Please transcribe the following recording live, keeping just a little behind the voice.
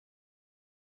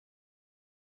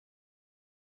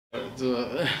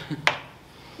So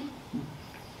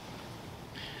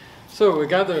we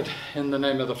gathered in the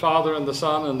name of the Father, and the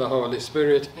Son, and the Holy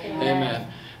Spirit. Amen. Amen.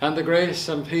 And the grace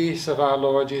and peace of our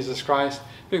Lord Jesus Christ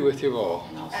be with you all.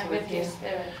 And with your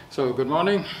spirit. So good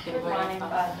morning. Good morning,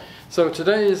 Father. So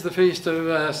today is the feast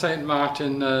of Saint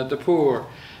Martin de Porres.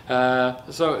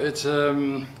 So it's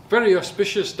a very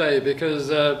auspicious day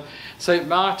because Saint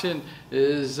Martin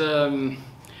is the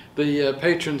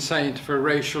patron saint for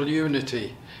racial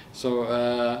unity. So,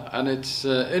 and it's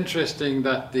interesting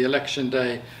that the election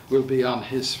day will be on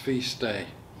his feast day.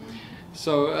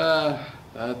 So,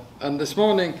 and this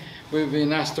morning we've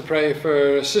been asked to pray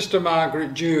for Sister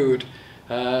Margaret Jude,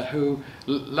 who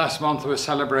last month was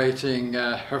celebrating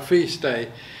her feast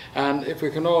day. And if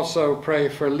we can also pray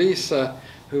for Lisa,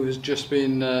 who has just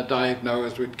been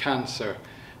diagnosed with cancer.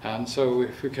 And so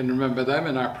if we can remember them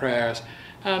in our prayers.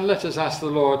 And let us ask the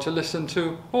Lord to listen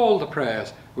to all the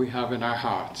prayers we have in our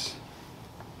hearts.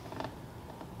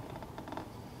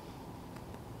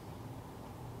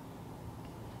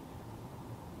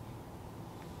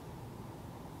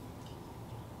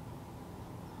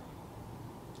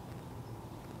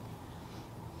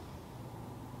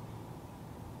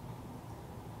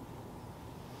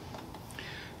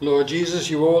 Lord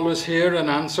Jesus, you always hear and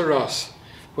answer us.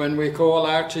 When we call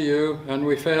out to you and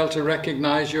we fail to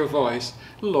recognize your voice,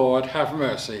 Lord, have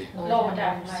mercy. Lord,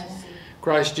 have mercy.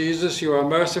 Christ Jesus, you are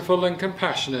merciful and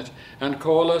compassionate, and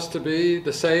call us to be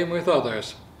the same with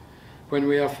others. When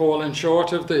we have fallen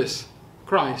short of this,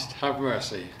 Christ, have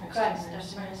mercy. Christ, have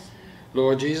mercy.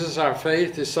 Lord Jesus, our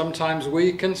faith is sometimes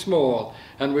weak and small,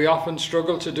 and we often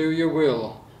struggle to do your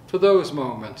will. For those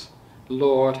moments,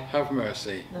 Lord, have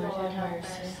mercy. Lord, have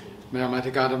mercy. May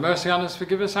Almighty God have mercy on us,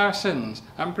 forgive us our sins,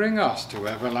 and bring us to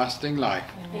everlasting life.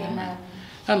 Amen.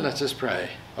 And let us pray.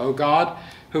 O God,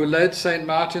 who led Saint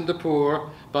Martin de Porres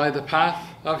by the path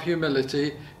of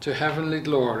humility to heavenly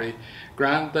glory,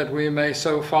 grant that we may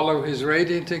so follow his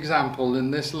radiant example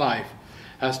in this life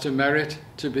as to merit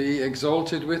to be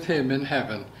exalted with him in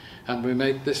heaven. And we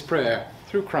make this prayer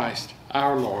through Christ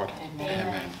our Lord. Amen.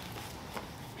 Amen.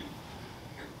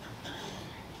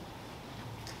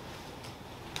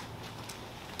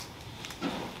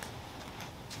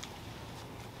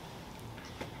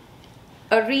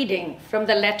 A reading from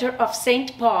the letter of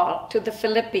St. Paul to the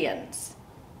Philippians.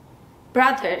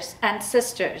 Brothers and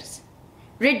sisters,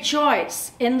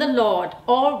 rejoice in the Lord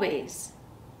always.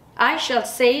 I shall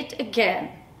say it again,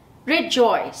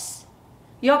 rejoice.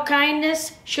 Your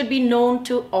kindness should be known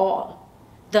to all.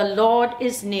 The Lord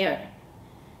is near.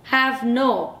 Have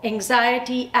no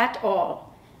anxiety at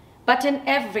all, but in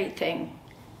everything,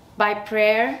 by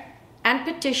prayer and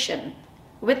petition,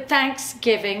 with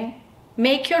thanksgiving,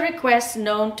 make your requests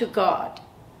known to God.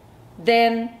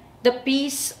 Then the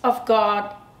peace of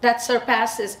God that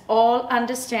surpasses all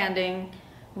understanding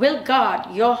will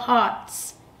guard your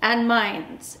hearts and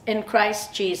minds in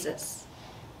Christ Jesus.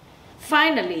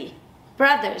 Finally,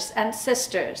 brothers and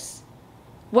sisters,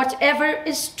 whatever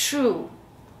is true,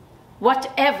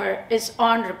 whatever is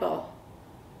honorable,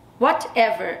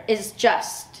 whatever is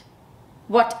just,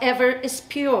 whatever is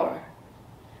pure,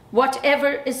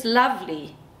 whatever is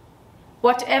lovely,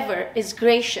 whatever is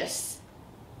gracious,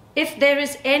 if there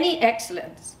is any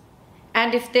excellence,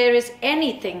 and if there is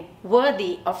anything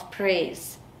worthy of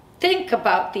praise, think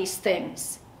about these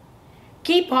things.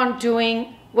 Keep on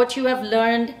doing what you have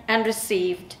learned and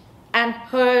received, and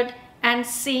heard and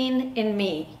seen in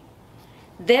me.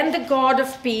 Then the God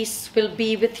of peace will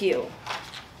be with you.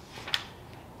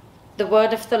 The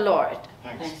word of the Lord.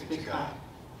 Thanks be to God.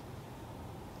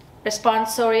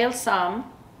 Responsorial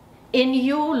Psalm. In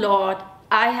you, Lord,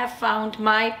 I have found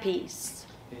my peace.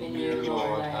 In you,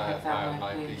 Lord, I have found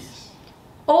my peace.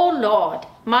 O Lord,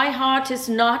 my heart is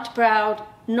not proud,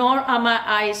 nor are my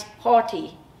eyes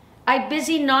haughty. I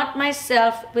busy not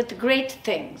myself with great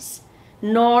things,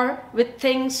 nor with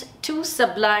things too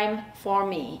sublime for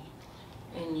me.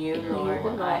 In you,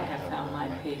 Lord, I have found my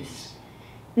peace.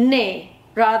 Nay,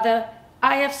 rather,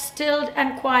 I have stilled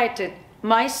and quieted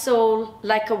my soul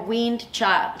like a weaned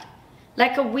child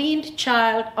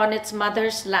on its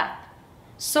mother's lap.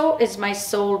 So is my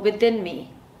soul within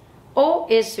me. O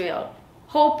Israel,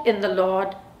 hope in the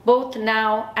Lord, both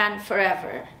now and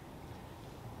forever.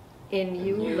 In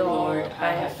you, Lord,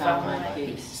 I have found my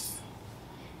peace.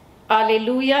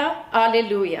 Alleluia,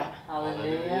 alleluia.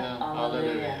 Alleluia,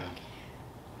 alleluia.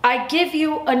 I give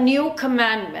you a new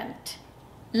commandment.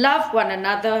 Love one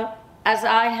another as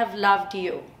I have loved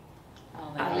you.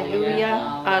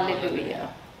 Alleluia,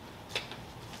 alleluia.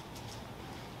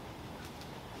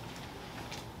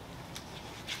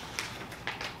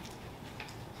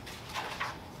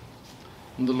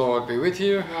 And the Lord be with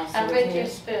you. And with your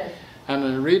spirit. And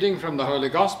a reading from the Holy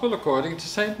Gospel according to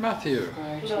St. Matthew.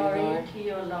 Glory to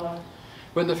you, Lord.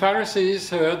 When the Pharisees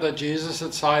heard that Jesus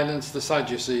had silenced the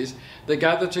Sadducees, they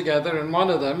gathered together, and one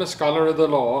of them, a scholar of the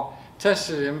law,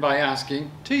 tested him by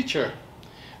asking, "Teacher,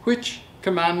 which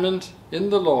commandment in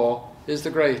the law is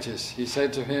the greatest?" He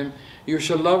said to him, "You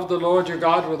shall love the Lord your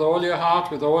God with all your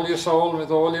heart, with all your soul, and with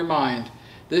all your mind.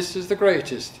 This is the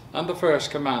greatest and the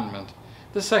first commandment.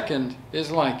 The second is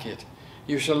like it.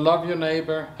 You shall love your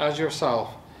neighbour as yourself.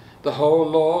 The whole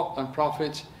law and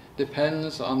prophets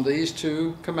depends on these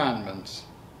two commandments."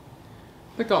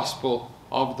 The Gospel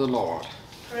of the Lord.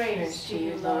 Praise to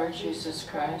you, Lord Jesus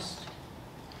Christ.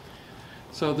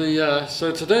 So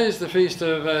today is the feast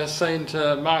of Saint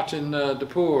Martin de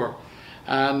Porres,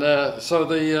 and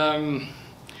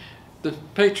the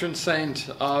patron saint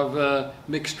of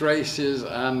mixed races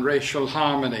and racial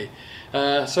harmony.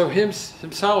 So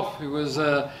himself, he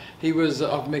was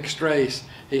of mixed race.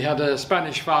 He had a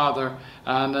Spanish father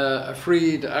and a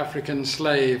freed African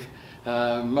slave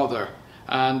mother,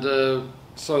 and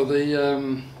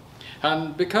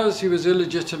and because he was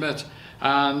illegitimate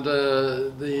and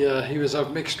he was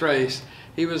of mixed race,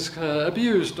 he was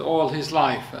abused all his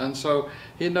life, and so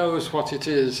he knows what it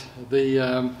is.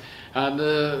 When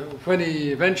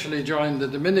he eventually joined the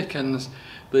Dominicans,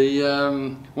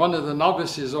 one of the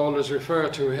novices always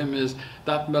referred to him as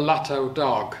that mulatto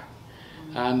dog,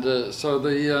 and so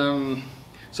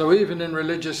even in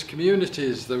religious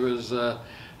communities there was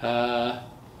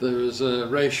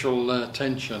racial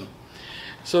tension.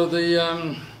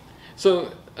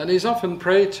 And he's often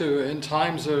prayed to in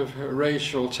times of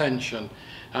racial tension,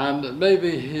 and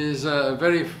maybe he's a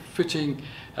very fitting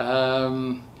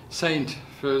saint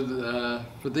for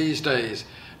these days,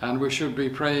 and we should be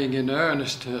praying in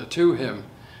earnest to him,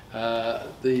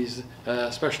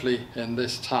 especially in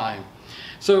this time.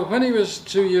 So when he was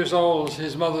 2 years old,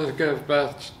 his mother gave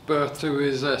birth to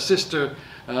his sister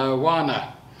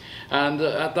Juana, and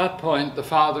at that point the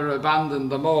father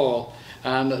abandoned them all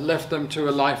and left them to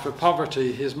a life of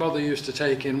poverty. His mother used to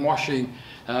take in washing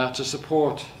to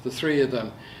support the three of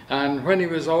them. And when he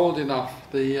was old enough,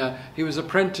 he was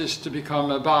apprenticed to become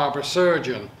a barber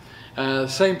surgeon,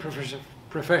 same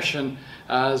profession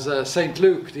as St.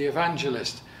 Luke, the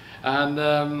evangelist. And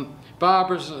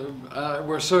barbers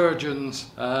were surgeons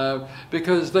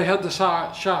because they had the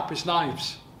sharpest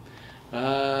knives.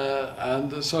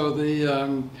 And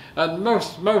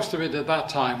most of it at that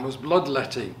time was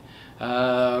bloodletting.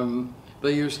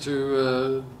 They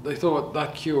thought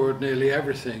that cured nearly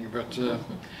everything, but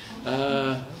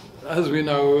as we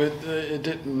know, it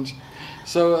didn't.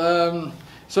 So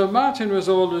Martin was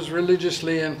always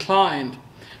religiously inclined,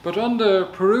 but under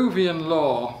Peruvian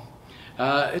law,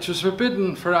 it was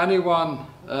forbidden for anyone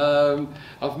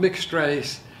of mixed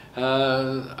race,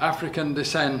 African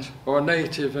descent or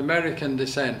Native American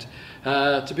descent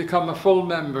to become a full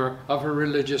member of a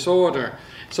religious order.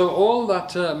 So all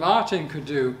that Martin could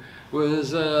do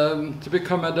was to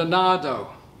become a donado.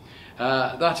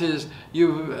 That is,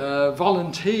 you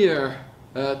volunteer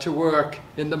to work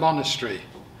in the monastery.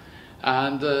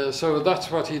 And so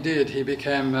that's what he did. He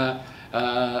became a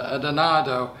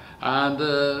donado and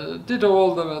did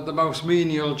all the most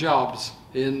menial jobs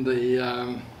in the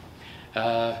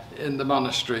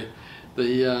monastery,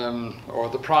 or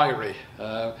the priory.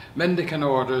 Mendicant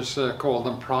orders call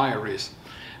them priories.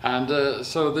 And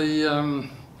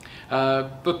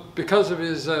but because of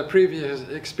his previous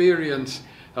experience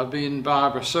of being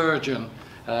barber surgeon,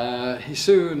 he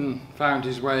soon found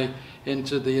his way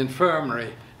into the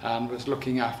infirmary and was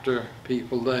looking after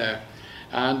people there.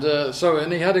 And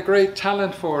he had a great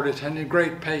talent for it and a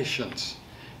great patience.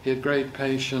 He had great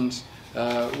patience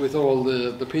with all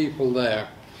the people there.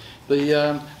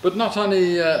 But not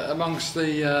only amongst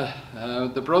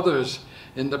the brothers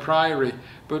in the priory,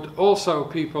 but also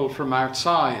people from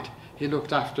outside. He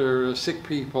looked after sick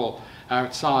people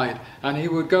outside, and he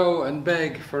would go and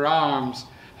beg for alms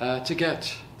to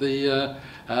get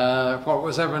what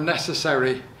was ever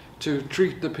necessary to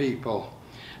treat the people.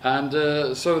 And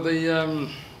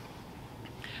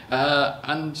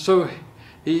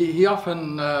he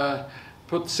often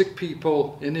put sick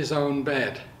people in his own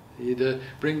bed. He'd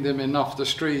bring them in off the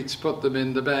streets, put them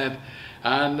in the bed,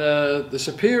 and the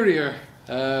superior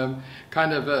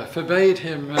kind of forbade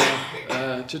him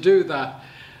to do that.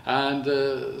 And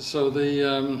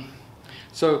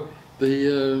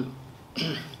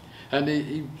and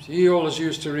he always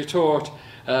used to retort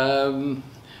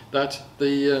that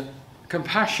the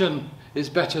compassion is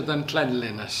better than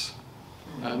cleanliness.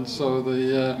 And so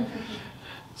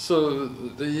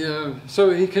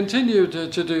he continued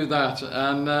to do that,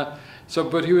 and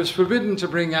but he was forbidden to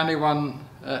bring anyone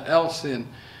else in,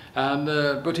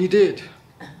 but he did,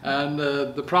 and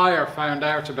the prior found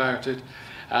out about it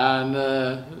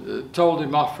and told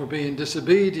him off for being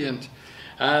disobedient.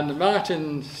 And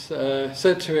Martin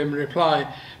said to him in reply,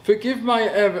 "Forgive my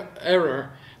error,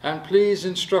 and please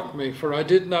instruct me, for I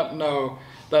did not know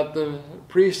that the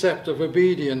precept of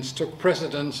obedience took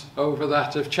precedence over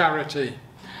that of charity."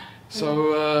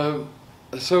 So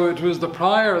it was the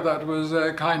prior that was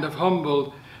kind of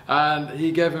humbled, and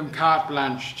he gave him carte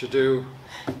blanche to do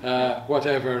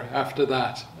whatever after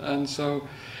that. And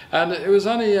it was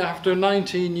only after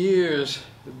 19 years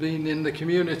being in the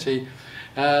community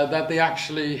that they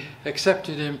actually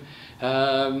accepted him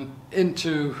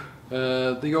into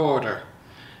the order,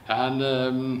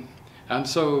 and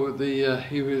so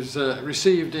he was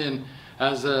received in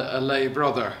as a lay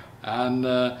brother,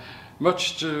 and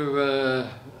much to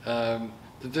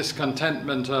the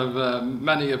discontentment of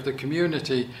many of the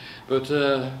community, but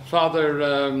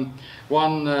Father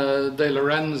Juan de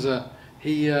Lorenzo,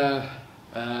 he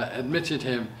admitted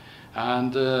him,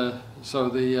 and so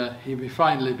he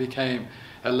finally became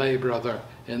a lay brother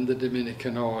in the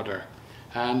Dominican order.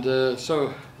 And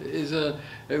so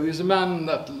he was a man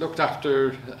that looked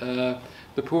after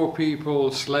the poor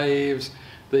people, slaves,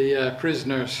 the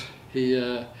prisoners. He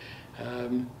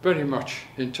very much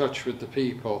in touch with the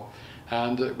people,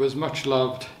 and was much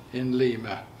loved in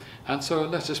Lima. And so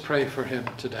let us pray for him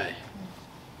today.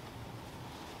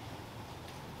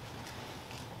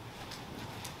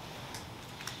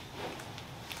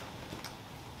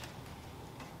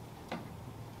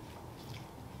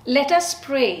 Let us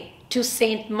pray to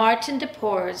Saint Martin de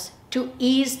Porres to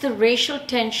ease the racial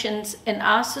tensions in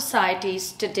our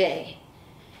societies today.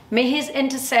 May his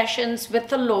intercessions with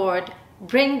the Lord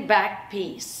bring back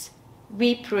peace.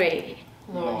 We pray.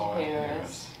 Lord, hear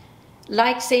us.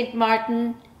 Like Saint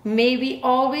Martin, may we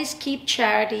always keep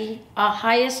charity our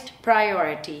highest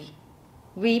priority.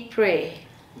 We pray.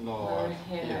 Lord,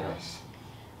 hear us.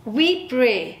 We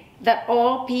pray that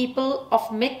all people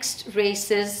of mixed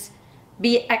races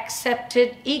be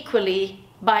accepted equally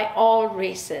by all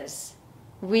races.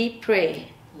 We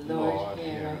pray. Lord,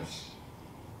 hear us.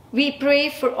 We pray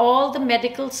for all the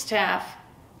medical staff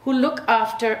who look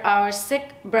after our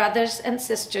sick brothers and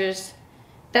sisters,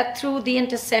 that through the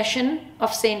intercession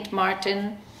of Saint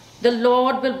Martin, the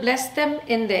Lord will bless them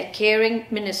in their caring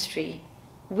ministry.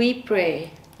 We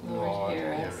pray. Lord,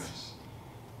 hear us.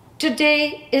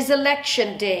 Today is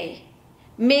election day.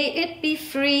 May it be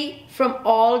free from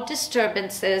all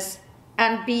disturbances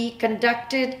and be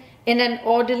conducted in an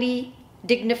orderly,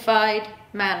 dignified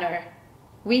manner.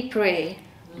 We pray.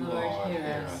 Lord,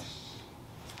 hear us.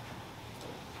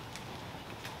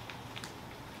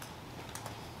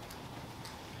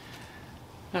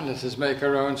 And let us make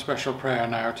our own special prayer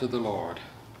now to the Lord.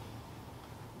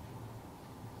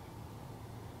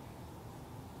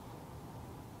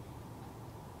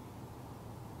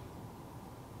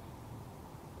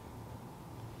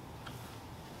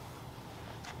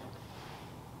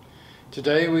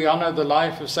 Today we honour the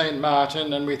life of Saint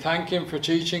Martin, and we thank him for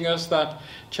teaching us that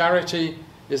charity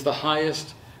is the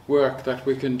highest work that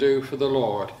we can do for the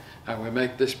Lord. And we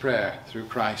make this prayer through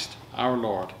Christ our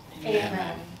Lord.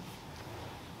 Amen.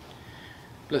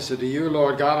 Blessed are you,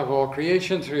 Lord God of all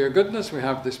creation. Through your goodness we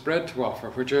have this bread to offer,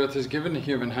 which earth has given and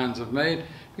human hands have made,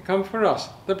 become for us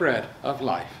the bread of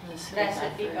life.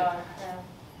 Blessed be God.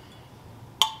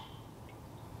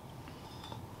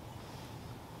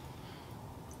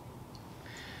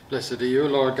 Blessed are you,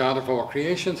 Lord God of all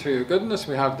creation. Through your goodness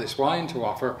we have this wine to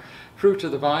offer, fruit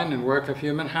of the vine and work of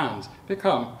human hands,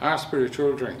 become our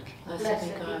spiritual drink.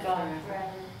 Blessed be God forever.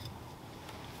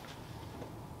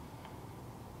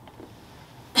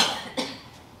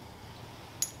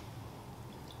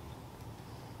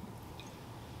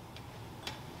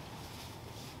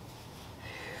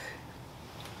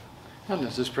 And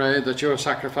let us pray that your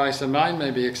sacrifice and mine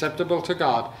may be acceptable to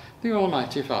God, the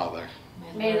Almighty Father.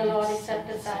 May the Lord accept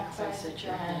the sacrifice at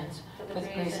your hands, for the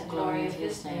praise and glory of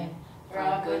his name, for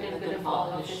our good and good of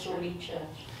all of his holy church.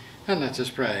 And let us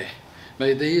pray.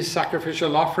 May these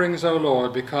sacrificial offerings, O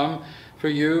Lord, become for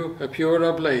you a pure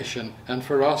oblation, and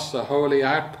for us a holy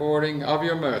outpouring of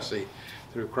your mercy,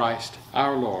 through Christ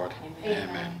our Lord. Amen.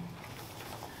 Amen.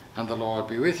 And the Lord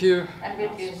be with you. And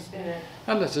with your spirit.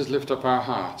 And let us lift up our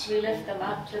hearts. We lift them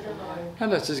up to the Lord.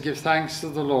 And let us give thanks to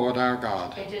the Lord our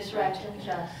God. It is right and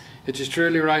just. It is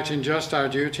truly right and just, our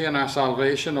duty and our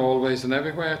salvation, always and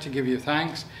everywhere, to give you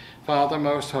thanks, Father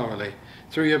most holy,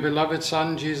 through your beloved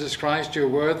Son, Jesus Christ, your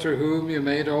word, through whom you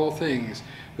made all things,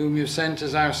 whom you sent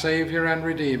as our Saviour and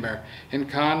Redeemer,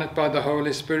 incarnate by the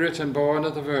Holy Spirit and born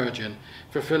of the Virgin,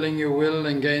 fulfilling your will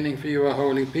and gaining for you a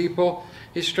holy people,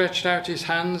 he stretched out his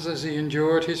hands as he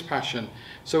endured his passion,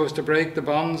 so as to break the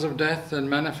bonds of death and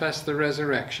manifest the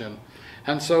resurrection.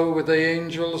 And so with the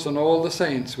angels and all the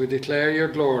saints we declare your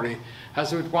glory,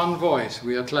 as with one voice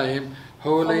we acclaim,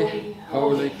 Holy,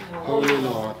 holy, holy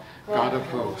Lord, God of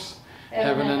hosts.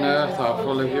 Heaven and earth are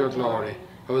full of your glory.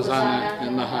 Hosanna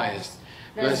in the highest.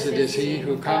 Blessed is he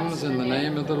who comes in the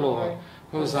name of the Lord.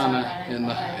 Hosanna in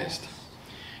the highest.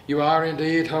 You are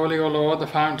indeed holy, O Lord, the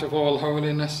fount of all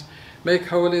holiness. Make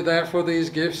holy, therefore, these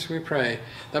gifts, we pray,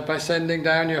 that by sending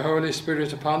down your Holy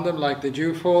Spirit upon them like the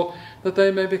dewfall, that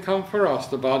they may become for us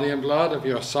the body and blood of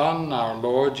your Son, our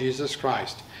Lord Jesus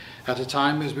Christ. At a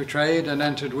time he was betrayed and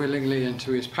entered willingly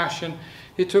into his passion,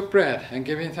 he took bread, and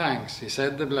giving thanks, he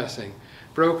said the blessing,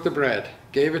 broke the bread,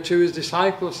 gave it to his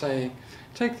disciples, saying,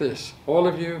 Take this, all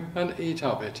of you, and eat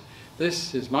of it.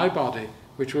 This is my body,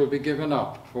 which will be given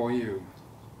up for you.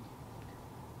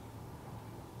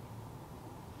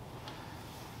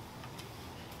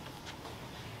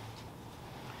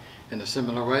 In a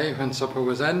similar way, when supper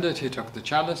was ended, he took the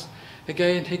chalice.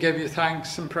 Again he gave you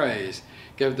thanks and praise,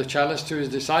 gave the chalice to his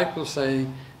disciples,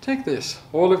 saying, Take this,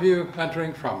 all of you, and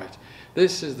drink from it.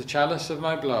 This is the chalice of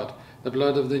my blood, the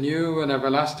blood of the new and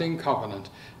everlasting covenant.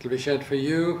 It will be shed for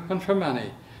you and for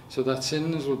many, so that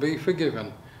sins will be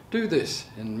forgiven. Do this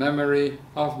in memory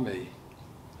of me.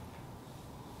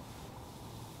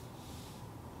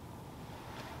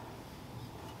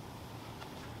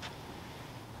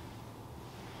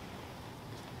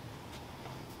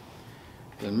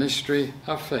 The mystery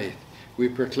of faith. We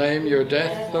proclaim your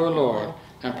death, O Lord,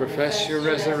 and profess your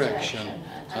resurrection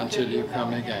until you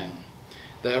come again.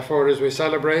 Therefore, as we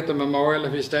celebrate the memorial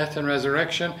of his death and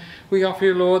resurrection, we offer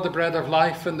you, Lord, the bread of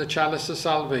life and the chalice of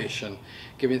salvation,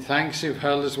 giving thanks you've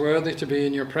held us worthy to be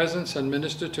in your presence and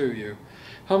minister to you.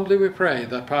 Humbly we pray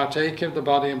that, partaking of the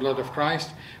body and blood of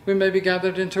Christ, we may be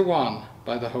gathered into one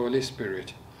by the Holy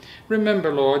Spirit.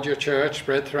 Remember, Lord, your church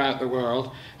spread throughout the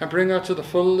world, and bring her to the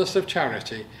fullness of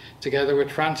charity, together with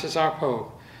Francis our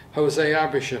Pope, Jose our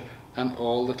Bishop, and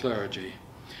all the clergy.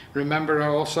 Remember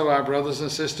also our brothers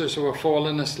and sisters who have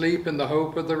fallen asleep in the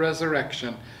hope of the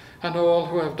resurrection, and all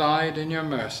who have died in your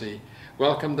mercy.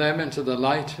 Welcome them into the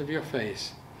light of your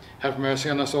face. Have mercy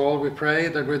on us all, we pray,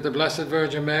 that with the Blessed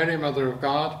Virgin Mary, Mother of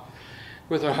God,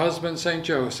 with her husband Saint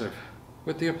Joseph,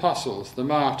 with the apostles, the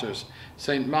martyrs,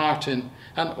 Saint Martin,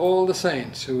 and all the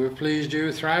saints who have pleased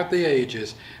you throughout the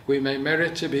ages, we may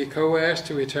merit to be co-heirs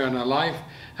to eternal life,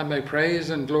 and may praise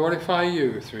and glorify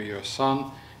you through your Son,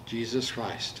 Jesus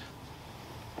Christ.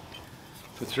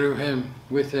 For through him,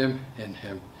 with him,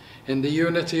 in the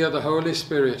unity of the Holy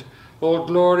Spirit, all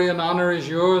glory and honour is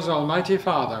yours, Almighty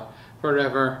Father,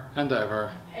 forever and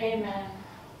ever. Amen.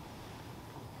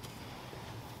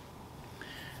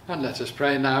 And let us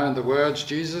pray now in the words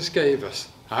Jesus gave us.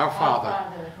 Our Father,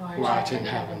 who art in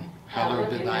heaven, hallowed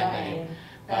be thy name.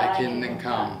 Thy kingdom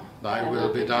come, thy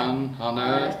will be done, on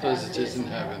earth as it is in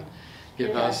heaven.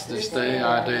 Give us this day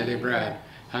our daily bread,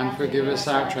 and forgive us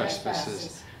our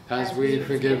trespasses, as we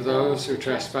forgive those who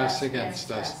trespass against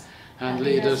us. And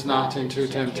lead us not into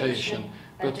temptation,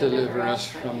 but deliver us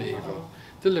from evil.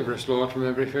 Deliver us, Lord, from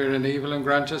every fear and evil, and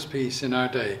grant us peace in our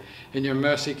day. In your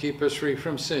mercy keep us free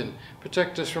from sin.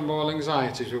 Protect us from all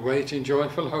anxieties. We wait in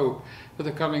joyful hope for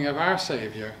the coming of our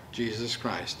Saviour, Jesus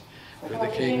Christ. For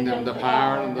the kingdom, the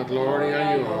power, and the glory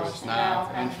are yours,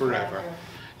 now and forever.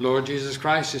 Lord Jesus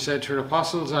Christ, you said to your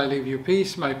apostles, I leave you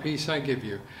peace, my peace I give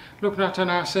you. Look not on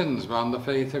our sins, but on the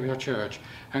faith of your church,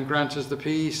 and grant us the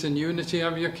peace and unity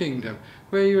of your kingdom,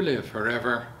 where you live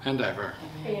forever and ever.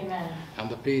 Amen. And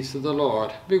the peace of the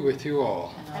Lord be with you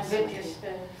all. And with your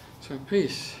spirit. So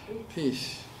peace,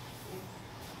 peace.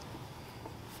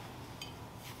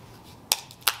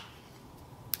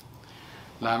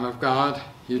 Lamb of God,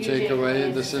 you take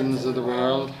away the sins of the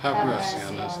world, have mercy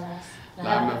on us.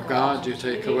 Lamb of God, you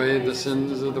take away the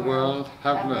sins of the world,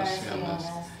 have mercy on us.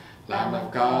 Lamb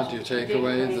of God, you take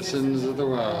away the sins of the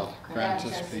world, grant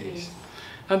us peace.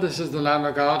 And this is the Lamb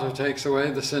of God who takes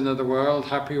away the sin of the world.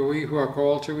 Happy are we who are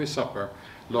called to his supper.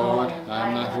 Lord, I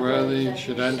am not worthy you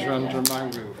should enter under my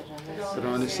roof, but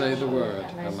only say the word,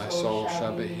 and my soul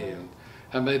shall be healed.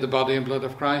 And may the body and blood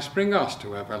of Christ bring us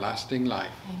to everlasting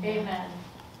life. Amen.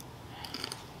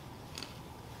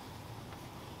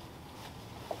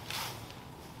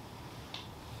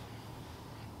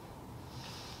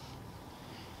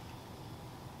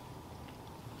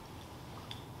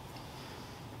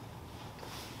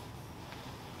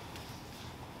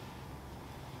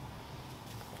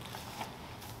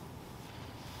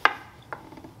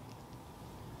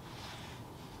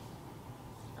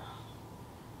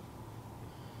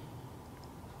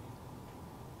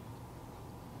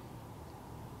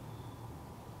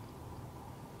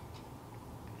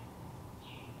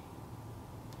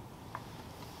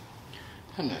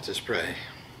 And let us pray.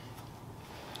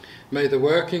 May the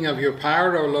working of your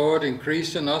power, O Lord,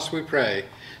 increase in us, we pray,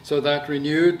 so that,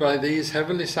 renewed by these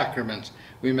heavenly sacraments,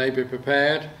 we may be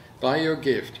prepared by your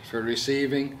gift for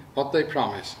receiving what they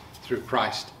promise through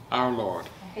Christ our Lord.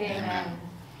 Amen.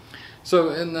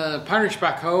 So in the parish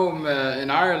back home in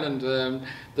Ireland,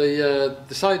 they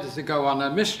decided to go on a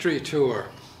mystery tour.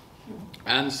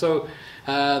 And so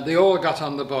they all got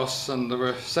on the bus and they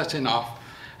were setting off.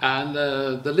 And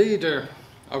the leader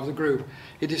of the group,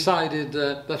 he decided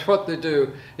that what they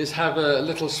do is have a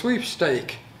little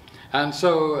sweepstake. And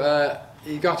so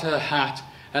he got a hat,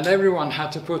 and everyone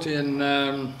had to put in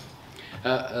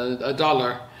a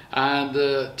dollar and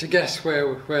to guess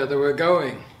where they were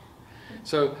going.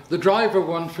 So the driver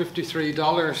won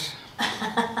 $53.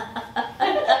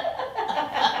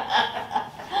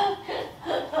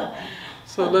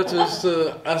 So let us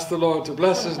ask the Lord to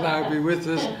bless us now, be with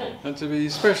us, and to be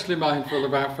especially mindful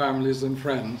of our families and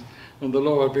friends. And the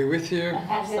Lord be with you.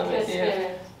 And with your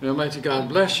spirit. May Almighty God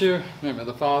bless you. May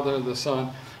the Father, the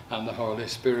Son, and the Holy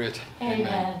Spirit.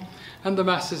 Amen. And the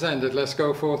Mass is ended. Let's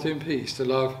go forth in peace to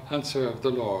love and serve the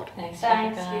Lord. Thanks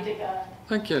Thanks be to God. be to God.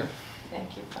 Thank you.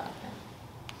 Thank you, Father.